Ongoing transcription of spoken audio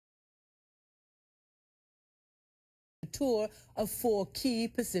tour of 4 key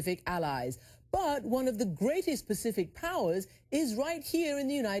Pacific allies. But one of the greatest Pacific powers is right here in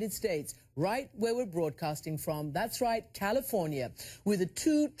the United States, right where we're broadcasting from. That's right, California. With a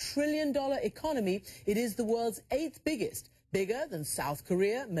 $2 trillion economy, it is the world's 8th biggest. Bigger than South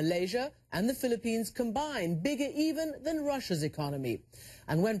Korea, Malaysia, and the Philippines combined, bigger even than Russia's economy.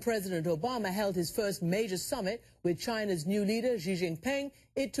 And when President Obama held his first major summit with China's new leader, Xi Jinping,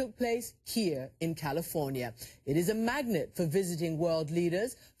 it took place here in California. It is a magnet for visiting world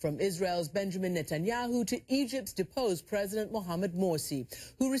leaders, from Israel's Benjamin Netanyahu to Egypt's deposed President Mohamed Morsi,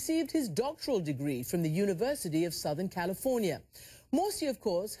 who received his doctoral degree from the University of Southern California. Morsi, of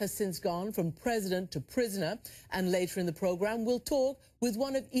course, has since gone from president to prisoner, and later in the program we'll talk with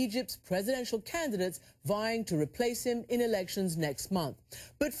one of Egypt's presidential candidates vying to replace him in elections next month.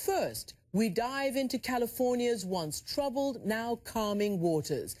 But first, we dive into California's once troubled, now calming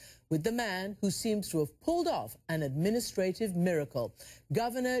waters with the man who seems to have pulled off an administrative miracle,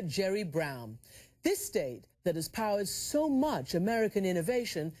 Governor Jerry Brown. This state that has powered so much American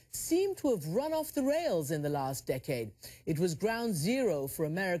innovation seemed to have run off the rails in the last decade. It was ground zero for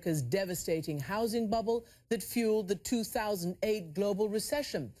America's devastating housing bubble that fueled the 2008 global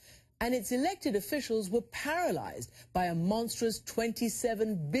recession. And its elected officials were paralyzed by a monstrous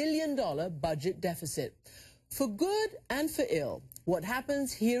 $27 billion budget deficit. For good and for ill, what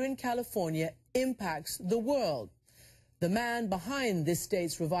happens here in California impacts the world. The man behind this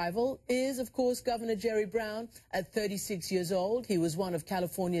state's revival is, of course, Governor Jerry Brown. At 36 years old, he was one of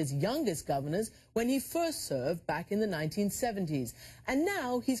California's youngest governors when he first served back in the 1970s. And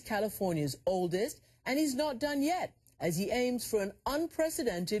now he's California's oldest, and he's not done yet, as he aims for an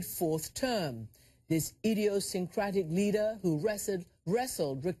unprecedented 4th term. This idiosyncratic leader who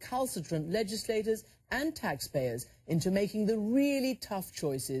wrestled recalcitrant legislators and taxpayers into making the really tough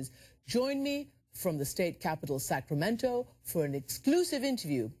choices joined me from the state capital, Sacramento, for an exclusive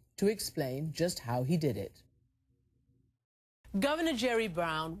interview to explain just how he did it. Governor Jerry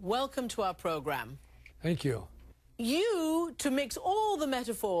Brown, welcome to our program. Thank you. You, to mix all the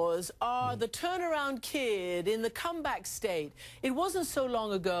metaphors, are the turnaround kid in the comeback state. It wasn't so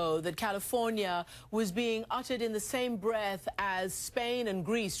long ago that California was being uttered in the same breath as Spain and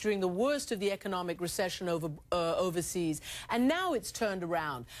Greece during the worst of the economic recession overseas. And now it's turned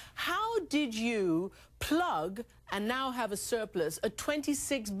around. How did you plug and now have a surplus, a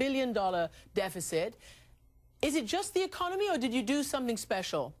 $26 billion deficit? Is it just the economy, or did you do something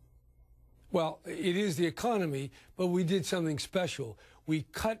special? Well, it is the economy, but we did something special. We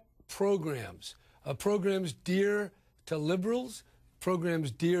cut programs, programs dear to liberals,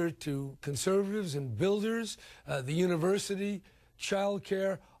 programs dear to conservatives and builders, the university, child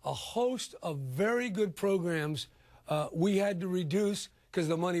care, a host of very good programs we had to reduce because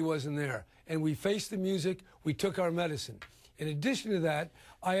the money wasn't there. And we faced the music, we took our medicine. In addition to that,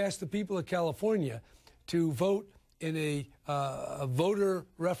 I asked the people of California to vote in a voter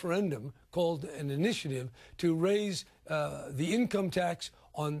referendum called an initiative to raise the income tax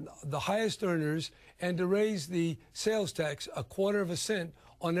on the highest earners and to raise the sales tax 1/4 cent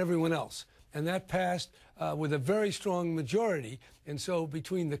on everyone else. And that passed with a very strong majority. And so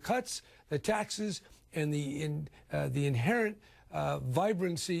between the cuts, the taxes, and the inherent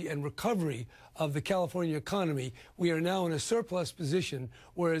vibrancy and recovery of the California economy, we are now in a surplus position,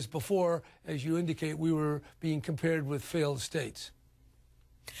 whereas before, as you indicate, we were being compared with failed states.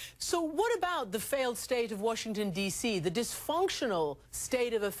 So what about the failed state of Washington, D.C., the dysfunctional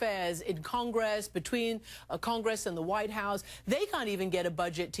state of affairs in Congress, between Congress and the White House? They can't even get a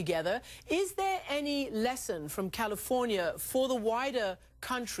budget together. Is there any lesson from California for the wider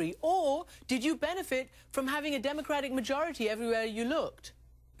country, or did you benefit from having a Democratic majority everywhere you looked?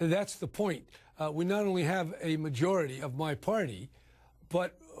 That's the point. We not only have a majority of my party,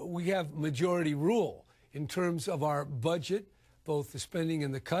 but we have majority rule in terms of our budget, both the spending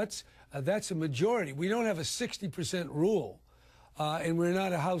and the cuts. That's a majority. We don't have a 60% rule, and we're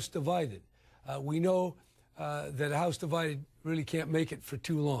not a House divided. We know that a House divided really can't make it for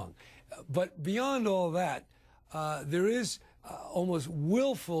too long. But beyond all that, there is almost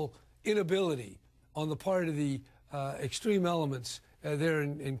willful inability on the part of the extreme elements there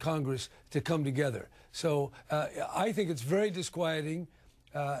in Congress to come together. So I think it's very disquieting.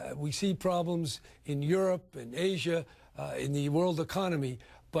 We see problems in Europe and Asia, in the world economy,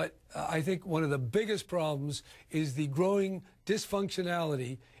 but I think one of the biggest problems is the growing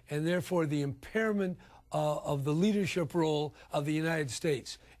dysfunctionality and therefore the impairment of the leadership role of the United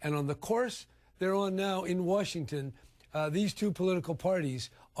States. And on the course they're on now in Washington, these two political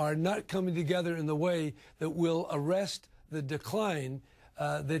parties are not coming together in the way that will arrest the decline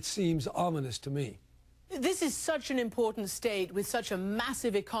that seems ominous to me. This is such an important state with such a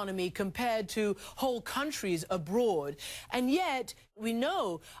massive economy compared to whole countries abroad. And yet, we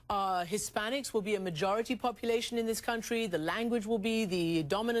know Hispanics will be a majority population in this country. The language will be the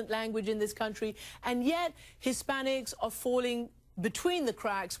dominant language in this country. And yet, Hispanics are falling between the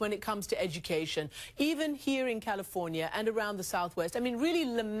cracks when it comes to education, even here in California and around the Southwest. I mean, really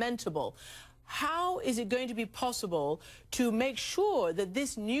lamentable. How is it going to be possible to make sure that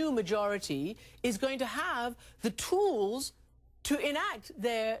this new majority is going to have the tools to enact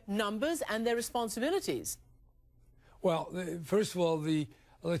their numbers and their responsibilities? Well, first of all, the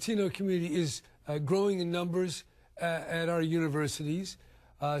Latino community is growing in numbers at our universities.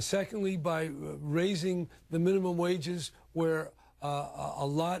 Secondly, by raising the minimum wages where a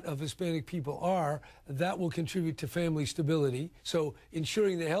lot of Hispanic people are, that will contribute to family stability. So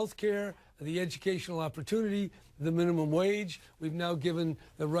ensuring the health care, the educational opportunity, the minimum wage. We've now given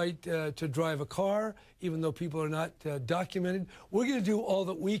the right to drive a car, even though people are not documented. We're going to do all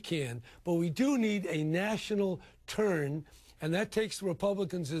that we can, but we do need a national turn, and that takes the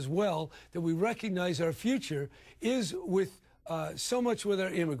Republicans as well, that we recognize our future is with so much with our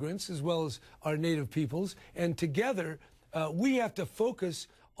immigrants as well as our native peoples, and together we have to focus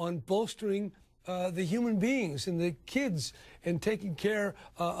on bolstering the human beings and the kids and taking care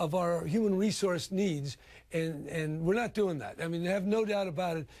of our human resource needs, and we're not doing that. I mean, I have no doubt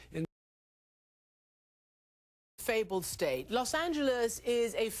about it. Fabled state. Los Angeles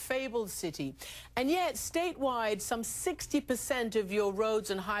is a fabled city, and yet statewide some 60% of your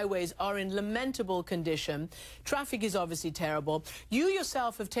roads and highways are in lamentable condition. Traffic is obviously terrible. You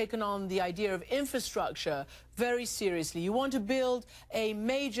yourself have taken on the idea of infrastructure very seriously. You want to build a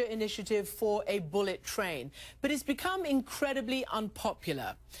major initiative for a bullet train, but it's become incredibly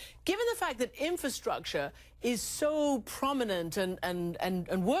unpopular. Given the fact that infrastructure is so prominent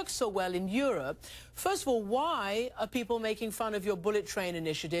and works so well in Europe, first of all, why are people making fun of your bullet train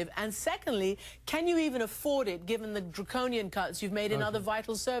initiative? And secondly, can you even afford it given the draconian cuts you've made in other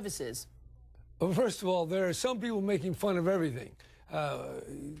vital services? Well, first of all, there are some people making fun of everything.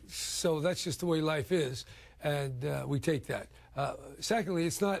 So that's just the way life is, and we take that. Secondly,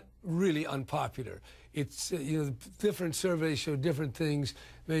 it's not really unpopular. It's, you know, different surveys show different things,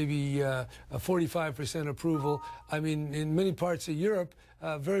 maybe a 45% approval. I mean, in many parts of Europe,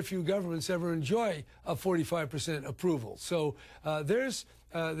 very few governments ever enjoy a 45% approval. So there's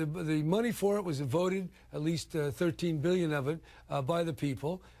the money for it was voted, at least 13 billion of it, by the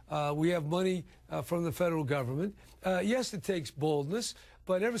people. We have money from the federal government. Yes, it takes boldness,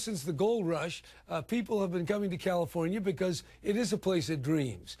 but ever since the gold rush, people have been coming to California because it is a place of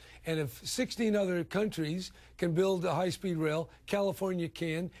dreams. And if 16 other countries can build a high-speed rail, California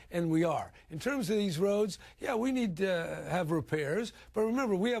can, and we are. In terms of these roads, yeah, we need to have repairs. But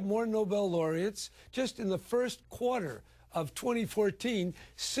remember, we have more Nobel laureates. Just in the first quarter of 2014,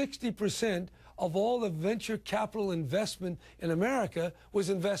 60% of all the venture capital investment in America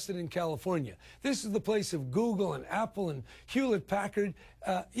was invested in California. This is the place of Google and Apple and Hewlett-Packard.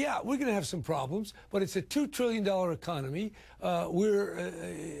 Yeah, we're going to have some problems, but it's a $2 trillion economy.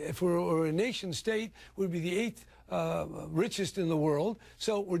 If we're a nation state, we'd be the 8th richest in the world.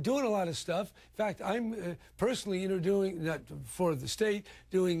 So we're doing a lot of stuff. In fact, I'm personally doing, not for the state,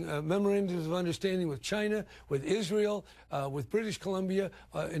 doing memorandums of understanding with China, with Israel, with British Columbia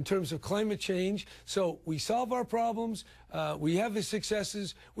in terms of climate change. So we solve our problems. We have the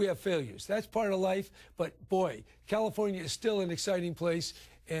successes. We have failures. That's part of life. But boy, California is still an exciting place.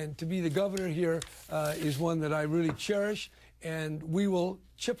 And to be the governor here is one that I really cherish. And we will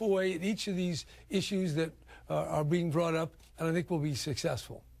chip away at each of these issues that are being brought up, and I think we'll be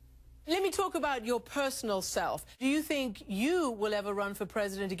successful. Let me talk about your personal self. Do you think you will ever run for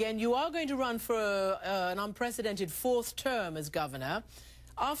president again? You are going to run for an unprecedented 4th term as governor.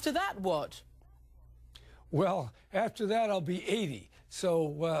 After that, what? Well, after that, I'll be 80. So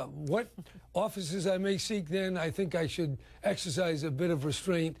what offices I may seek then, I think I should exercise a bit of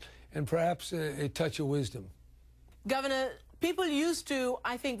restraint and perhaps a touch of wisdom. Governor, people used to,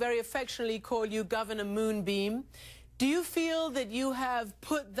 I think, very affectionately call you Governor Moonbeam. Do you feel that you have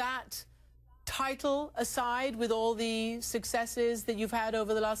put that title aside with all the successes that you've had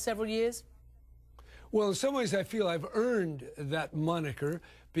over the last several years? Well, in some ways, I feel I've earned that moniker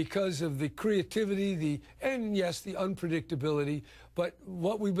because of the creativity, and yes, the unpredictability, but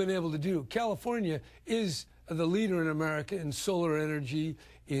what we've been able to do. California is the leader in America in solar energy,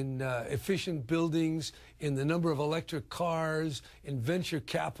 in efficient buildings, in the number of electric cars, in venture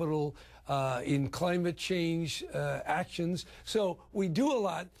capital, in climate change actions. So we do a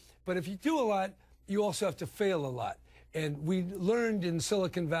lot, but if you do a lot, you also have to fail a lot. And we learned in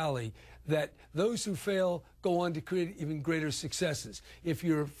Silicon Valley that those who fail go on to create even greater successes. If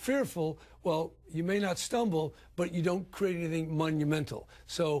you're fearful, well, you may not stumble, but you don't create anything monumental.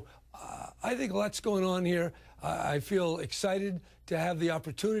 So I think lots going on here. I feel excited to have the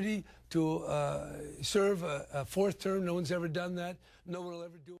opportunity to serve a fourth term. No one's ever done that. No one will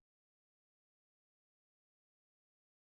ever do it.